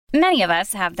Many of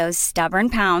us have those stubborn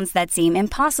pounds that seem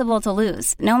impossible to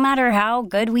lose, no matter how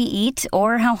good we eat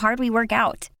or how hard we work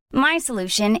out. My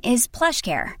solution is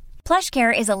PlushCare.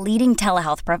 PlushCare is a leading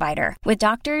telehealth provider with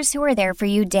doctors who are there for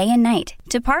you day and night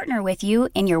to partner with you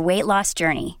in your weight loss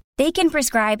journey. They can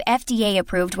prescribe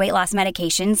FDA-approved weight loss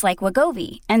medications like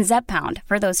Wegovy and Zepbound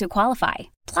for those who qualify.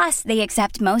 Plus, they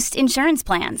accept most insurance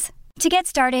plans. To get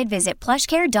started, visit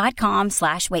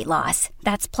plushcare.com/weightloss.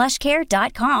 That's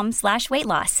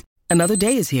plushcare.com/weightloss. Another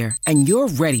day is here, and you're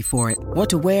ready for it. What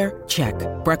to wear? Check.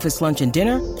 Breakfast, lunch, and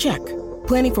dinner? Check.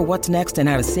 Planning for what's next and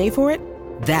how to save for it?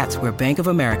 That's where Bank of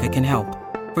America can help.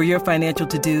 For your financial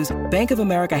to-dos, Bank of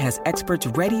America has experts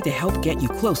ready to help get you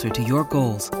closer to your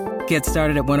goals. Get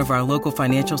started at one of our local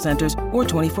financial centers or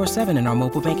 24/7 in our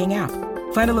mobile banking app.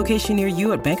 Find a location near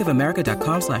you at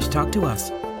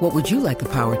bankofamerica.com/talktous. What would you like the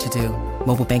power to do?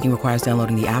 Mobile banking requires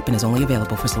downloading the app and is only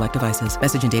available for select devices.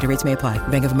 Message and data rates may apply.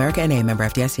 Bank of America N.A., member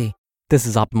FDIC. This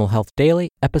is Optimal Health Daily,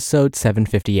 episode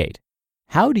 758.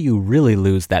 How do you really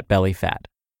lose that belly fat?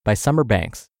 By Summer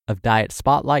Banks of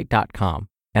DietSpotlight.com.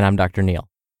 And I'm Dr. Neil.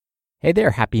 Hey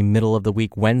there, happy middle of the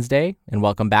week Wednesday, and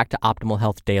welcome back to Optimal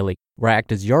Health Daily, where I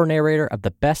act as your narrator of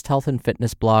the best health and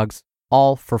fitness blogs,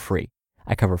 all for free.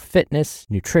 I cover fitness,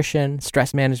 nutrition,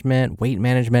 stress management, weight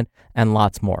management, and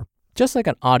lots more. Just like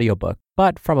an audiobook,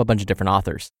 but from a bunch of different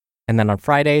authors. And then on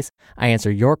Fridays, I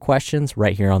answer your questions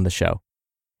right here on the show.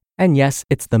 And yes,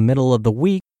 it's the middle of the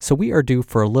week, so we are due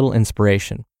for a little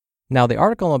inspiration. Now, the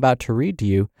article I'm about to read to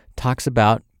you talks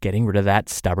about getting rid of that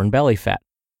stubborn belly fat.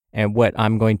 And what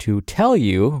I'm going to tell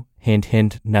you, hint,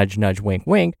 hint, nudge, nudge, wink,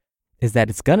 wink, is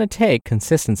that it's going to take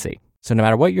consistency. So no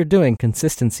matter what you're doing,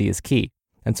 consistency is key.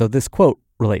 And so this quote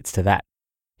relates to that.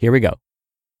 Here we go.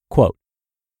 Quote,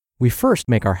 "We first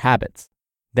make our habits,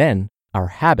 then our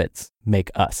habits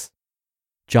make us."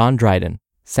 John Dryden,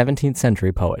 17th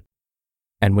century poet.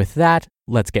 And with that,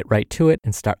 let's get right to it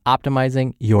and start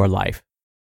optimizing your life.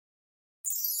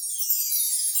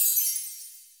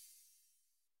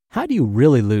 How do you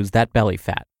really lose that belly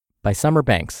fat? By Summer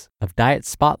Banks of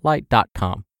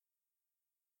DietSpotlight.com.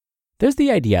 There's the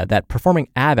idea that performing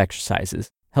ab exercises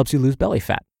helps you lose belly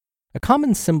fat. A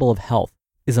common symbol of health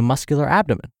is a muscular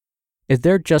abdomen. Is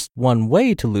there just one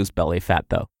way to lose belly fat,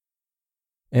 though?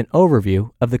 An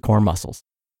overview of the core muscles.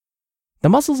 The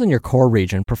muscles in your core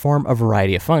region perform a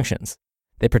variety of functions.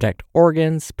 They protect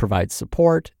organs, provide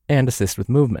support, and assist with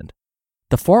movement.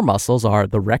 The four muscles are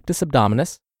the rectus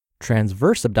abdominis,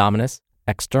 transverse abdominis,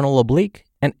 external oblique,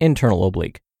 and internal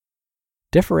oblique.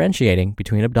 Differentiating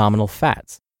between abdominal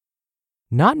fats.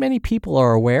 Not many people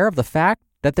are aware of the fact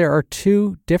that there are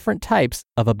two different types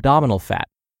of abdominal fat.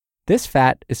 This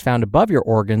fat is found above your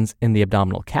organs in the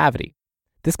abdominal cavity.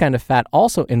 This kind of fat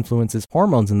also influences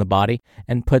hormones in the body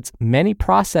and puts many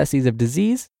processes of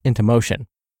disease into motion.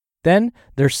 Then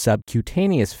there's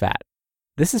subcutaneous fat.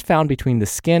 This is found between the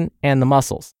skin and the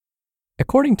muscles.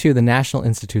 According to the National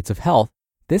Institutes of Health,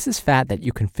 this is fat that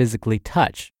you can physically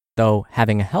touch, though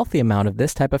having a healthy amount of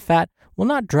this type of fat will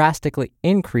not drastically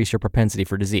increase your propensity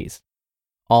for disease.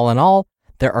 All in all,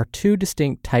 there are two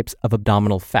distinct types of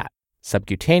abdominal fat,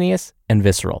 subcutaneous and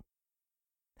visceral.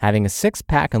 Having a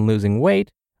six-pack and losing weight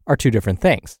are two different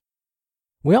things.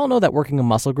 We all know that working a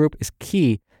muscle group is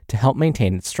key to help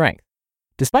maintain its strength.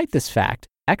 Despite this fact,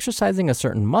 exercising a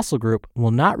certain muscle group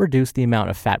will not reduce the amount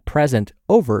of fat present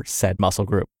over said muscle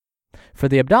group. For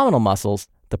the abdominal muscles,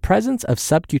 the presence of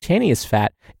subcutaneous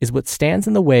fat is what stands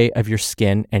in the way of your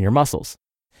skin and your muscles.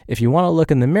 If you want to look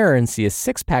in the mirror and see a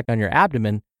six-pack on your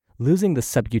abdomen, losing the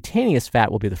subcutaneous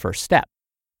fat will be the first step.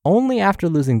 Only after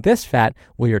losing this fat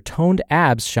will your toned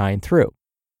abs shine through.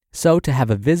 So to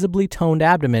have a visibly toned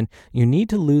abdomen, you need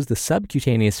to lose the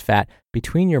subcutaneous fat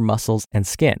between your muscles and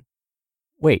skin.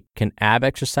 Wait, can ab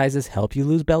exercises help you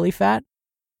lose belly fat?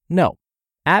 No.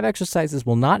 Ab exercises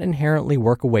will not inherently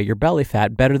work away your belly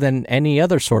fat better than any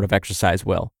other sort of exercise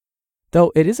will.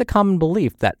 Though it is a common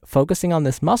belief that focusing on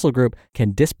this muscle group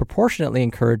can disproportionately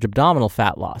encourage abdominal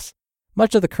fat loss.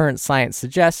 Much of the current science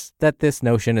suggests that this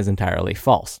notion is entirely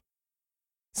false.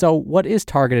 So what is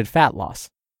targeted fat loss?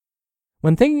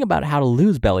 When thinking about how to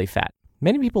lose belly fat,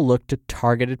 many people look to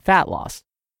targeted fat loss.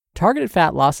 Targeted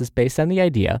fat loss is based on the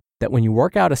idea that when you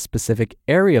work out a specific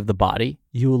area of the body,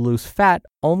 you will lose fat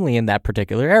only in that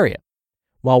particular area.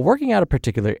 While working out a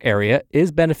particular area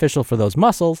is beneficial for those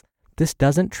muscles, this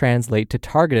doesn't translate to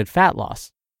targeted fat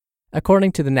loss.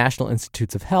 According to the National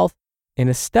Institutes of Health, in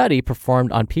a study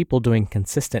performed on people doing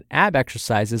consistent ab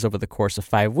exercises over the course of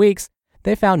 5 weeks,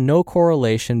 they found no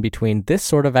correlation between this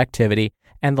sort of activity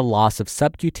and the loss of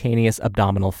subcutaneous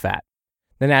abdominal fat.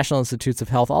 The National Institutes of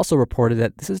Health also reported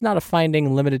that this is not a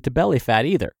finding limited to belly fat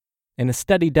either. In a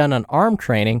study done on arm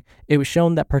training, it was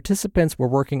shown that participants were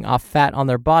working off fat on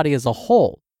their body as a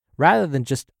whole, rather than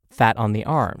just fat on the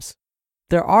arms.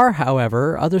 There are,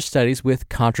 however, other studies with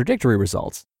contradictory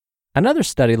results. Another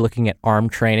study looking at arm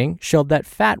training showed that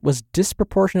fat was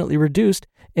disproportionately reduced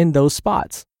in those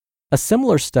spots. A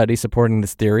similar study supporting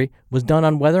this theory was done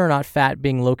on whether or not fat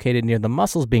being located near the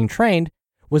muscles being trained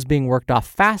was being worked off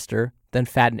faster than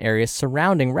fat in areas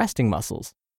surrounding resting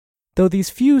muscles. Though these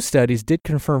few studies did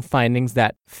confirm findings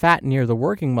that fat near the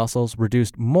working muscles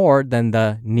reduced more than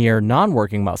the near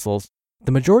non-working muscles,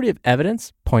 the majority of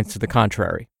evidence points to the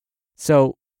contrary.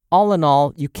 So, all in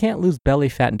all, you can't lose belly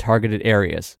fat in targeted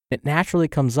areas. It naturally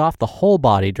comes off the whole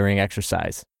body during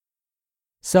exercise.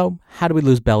 So, how do we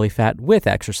lose belly fat with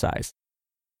exercise?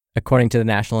 According to the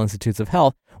National Institutes of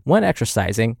Health, when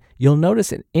exercising, you'll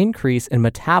notice an increase in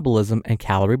metabolism and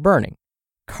calorie burning.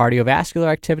 Cardiovascular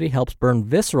activity helps burn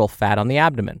visceral fat on the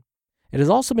abdomen. It has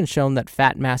also been shown that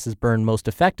fat mass is burned most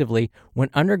effectively when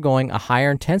undergoing a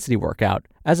higher intensity workout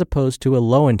as opposed to a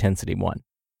low intensity one.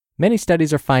 Many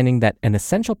studies are finding that an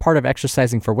essential part of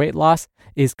exercising for weight loss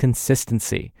is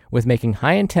consistency, with making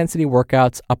high-intensity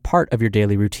workouts a part of your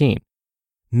daily routine.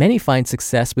 Many find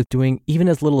success with doing even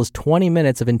as little as 20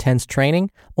 minutes of intense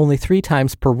training only 3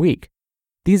 times per week.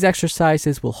 These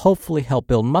exercises will hopefully help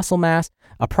build muscle mass,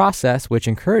 a process which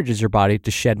encourages your body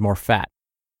to shed more fat.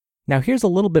 Now here's a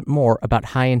little bit more about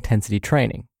high-intensity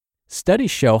training. Studies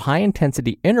show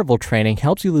high-intensity interval training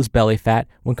helps you lose belly fat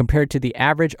when compared to the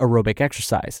average aerobic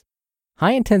exercise.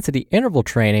 High-intensity interval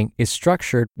training is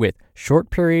structured with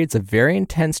short periods of very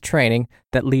intense training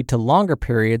that lead to longer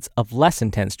periods of less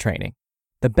intense training.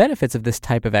 The benefits of this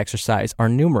type of exercise are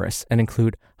numerous and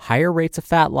include higher rates of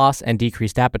fat loss and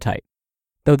decreased appetite.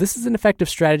 Though this is an effective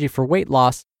strategy for weight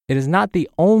loss, it is not the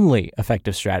only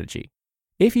effective strategy.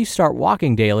 If you start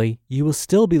walking daily, you will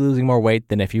still be losing more weight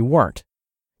than if you weren't.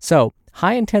 So,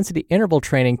 high-intensity interval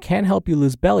training can help you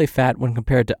lose belly fat when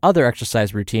compared to other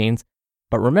exercise routines,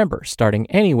 but remember, starting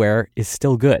anywhere is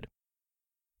still good.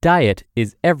 Diet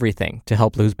is everything to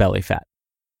help lose belly fat.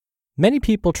 Many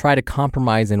people try to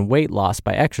compromise in weight loss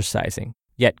by exercising,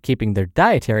 yet keeping their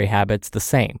dietary habits the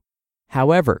same.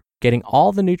 However, getting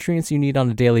all the nutrients you need on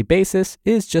a daily basis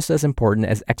is just as important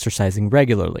as exercising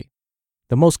regularly.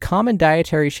 The most common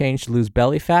dietary change to lose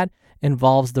belly fat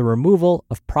involves the removal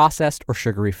of processed or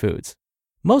sugary foods.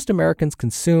 Most Americans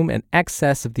consume an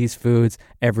excess of these foods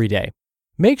every day.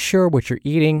 Make sure what you're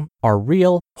eating are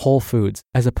real, whole foods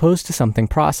as opposed to something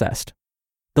processed.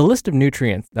 The list of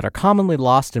nutrients that are commonly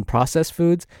lost in processed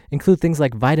foods include things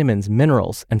like vitamins,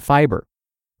 minerals, and fiber.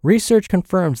 Research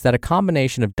confirms that a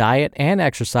combination of diet and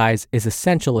exercise is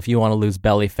essential if you want to lose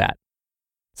belly fat.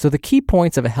 So the key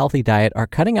points of a healthy diet are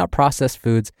cutting out processed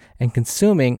foods and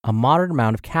consuming a moderate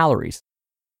amount of calories.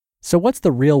 So what's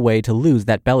the real way to lose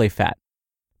that belly fat?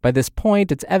 By this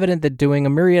point, it's evident that doing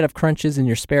a myriad of crunches in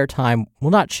your spare time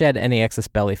will not shed any excess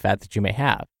belly fat that you may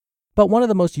have. But one of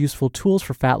the most useful tools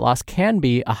for fat loss can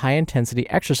be a high-intensity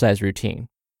exercise routine.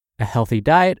 A healthy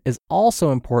diet is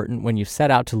also important when you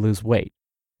set out to lose weight.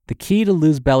 The key to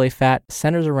lose belly fat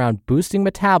centers around boosting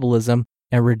metabolism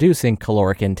and reducing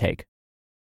caloric intake.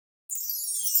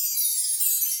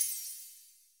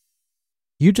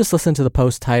 You just listened to the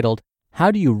post titled,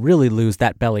 "How Do You Really Lose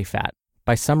That Belly Fat?"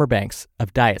 by Summer Banks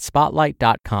of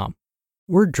DietSpotlight.com.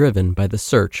 We're driven by the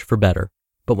search for better,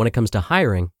 but when it comes to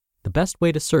hiring, the best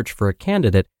way to search for a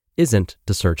candidate isn't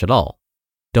to search at all.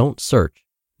 Don't search,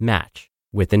 match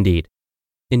with Indeed.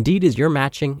 Indeed is your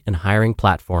matching and hiring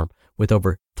platform with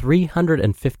over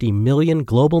 350 million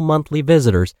global monthly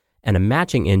visitors and a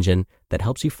matching engine that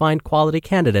helps you find quality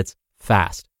candidates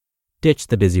fast. Ditch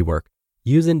the busy work.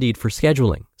 Use Indeed for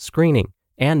scheduling, screening,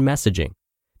 and messaging.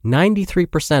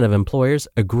 93% of employers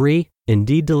agree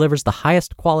Indeed delivers the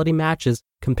highest quality matches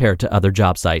compared to other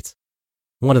job sites.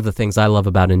 One of the things I love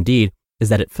about Indeed is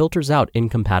that it filters out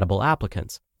incompatible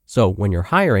applicants. So when you're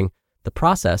hiring, the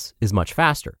process is much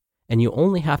faster, and you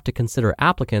only have to consider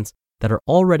applicants that are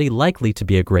already likely to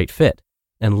be a great fit.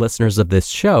 And listeners of this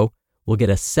show will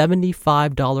get a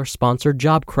 $75 sponsored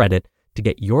job credit to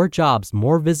get your jobs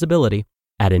more visibility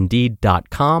at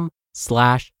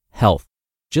Indeed.com/health.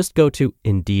 Just go to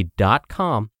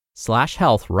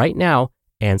Indeed.com/health right now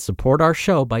and support our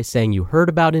show by saying you heard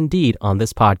about Indeed on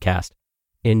this podcast.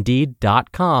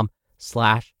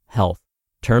 Indeed.com/health.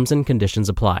 Terms and conditions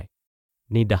apply.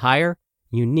 Need to hire?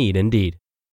 You need Indeed.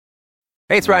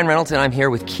 Hey, it's Ryan Reynolds, and I'm here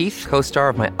with Keith, co-star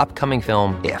of my upcoming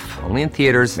film, If, only in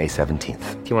theaters May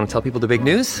 17th. Do you want to tell people the big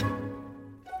news?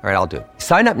 All right, I'll do it.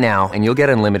 Sign up now and you'll get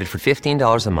unlimited for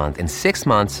 $15 a month and 6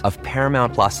 months of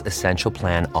Paramount Plus Essential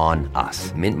Plan on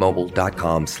us.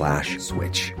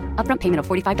 MintMobile.com/switch. Upfront payment of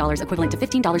 $45 equivalent to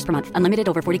 $15 per month. Unlimited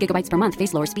over 40 gigabytes per month.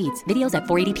 Face lower speeds. Videos at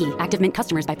 480p. Active Mint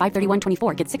customers by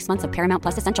 531.24 get 6 months of Paramount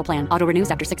Plus Essential Plan. Auto renews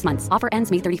after 6 months. Offer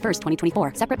ends May 31st,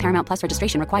 2024. Separate Paramount Plus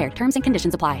registration required. Terms and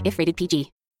conditions apply if rated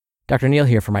PG. Dr. Neal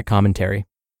here for my commentary.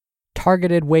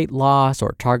 Targeted weight loss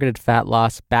or targeted fat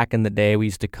loss, back in the day we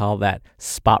used to call that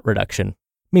spot reduction,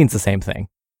 means the same thing.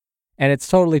 And it's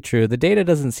totally true. The data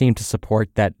doesn't seem to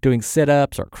support that doing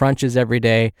sit-ups or crunches every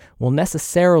day will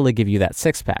necessarily give you that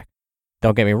six-pack.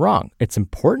 Don't get me wrong, it's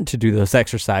important to do those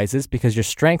exercises because you're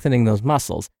strengthening those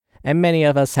muscles, and many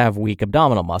of us have weak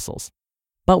abdominal muscles.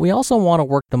 But we also want to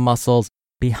work the muscles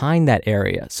behind that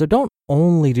area, so don't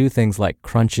only do things like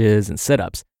crunches and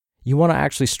sit-ups. You want to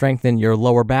actually strengthen your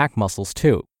lower back muscles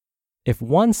too. If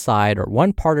one side or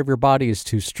one part of your body is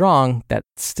too strong, that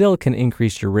still can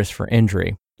increase your risk for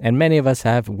injury, and many of us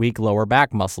have weak lower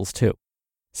back muscles too.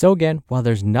 So again, while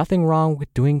there's nothing wrong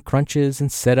with doing crunches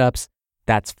and sit-ups,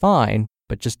 that's fine,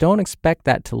 but just don't expect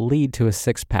that to lead to a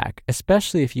six-pack,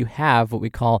 especially if you have what we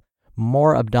call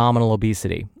more abdominal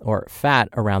obesity or fat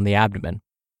around the abdomen.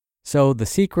 So the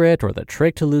secret or the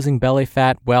trick to losing belly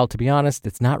fat, well, to be honest,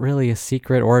 it's not really a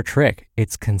secret or a trick.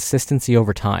 It's consistency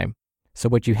over time. So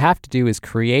what you have to do is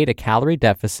create a calorie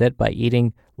deficit by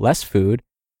eating less food.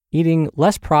 Eating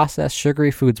less processed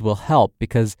sugary foods will help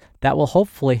because that will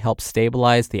hopefully help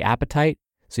stabilize the appetite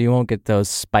so you won't get those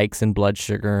spikes in blood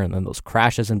sugar and then those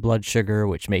crashes in blood sugar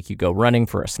which make you go running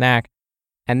for a snack.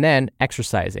 And then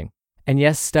exercising. And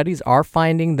yes, studies are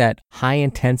finding that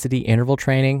high-intensity interval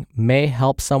training may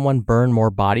help someone burn more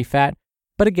body fat.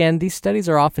 But again, these studies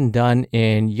are often done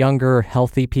in younger,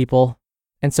 healthy people.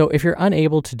 And so if you're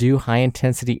unable to do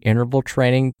high-intensity interval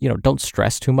training, don't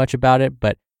stress too much about it.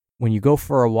 But when you go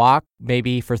for a walk,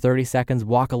 maybe for 30 seconds,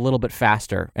 walk a little bit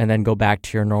faster and then go back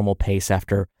to your normal pace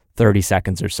after 30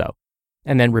 seconds or so.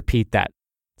 And then repeat that.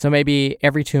 So maybe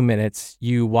every 2 minutes,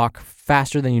 you walk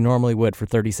faster than you normally would for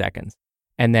 30 seconds.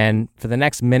 And then for the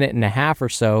next minute and a half or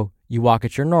so, you walk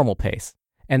at your normal pace.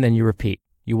 And then you repeat.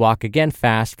 You walk again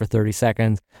fast for 30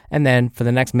 seconds. And then for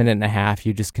the next minute and a half,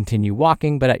 you just continue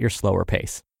walking, but at your slower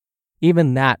pace.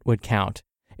 Even that would count.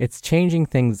 It's changing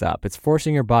things up. It's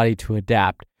forcing your body to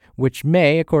adapt, which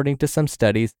may, according to some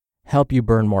studies, help you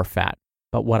burn more fat.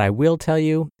 But what I will tell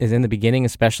you is in the beginning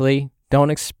especially, don't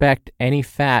expect any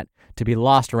fat to be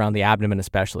lost around the abdomen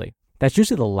especially. That's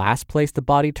usually the last place the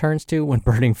body turns to when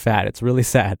burning fat. It's really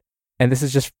sad. And this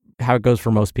is just how it goes for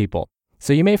most people.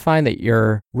 So you may find that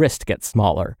your wrist gets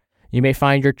smaller. You may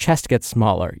find your chest gets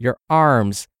smaller, your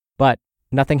arms, but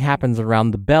nothing happens around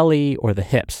the belly or the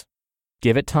hips.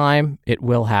 Give it time, it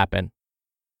will happen.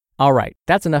 All right,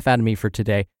 that's enough out of me for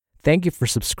today. Thank you for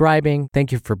subscribing.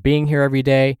 Thank you for being here every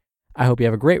day. I hope you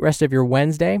have a great rest of your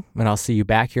Wednesday, and I'll see you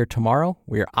back here tomorrow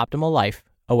where your optimal life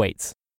awaits.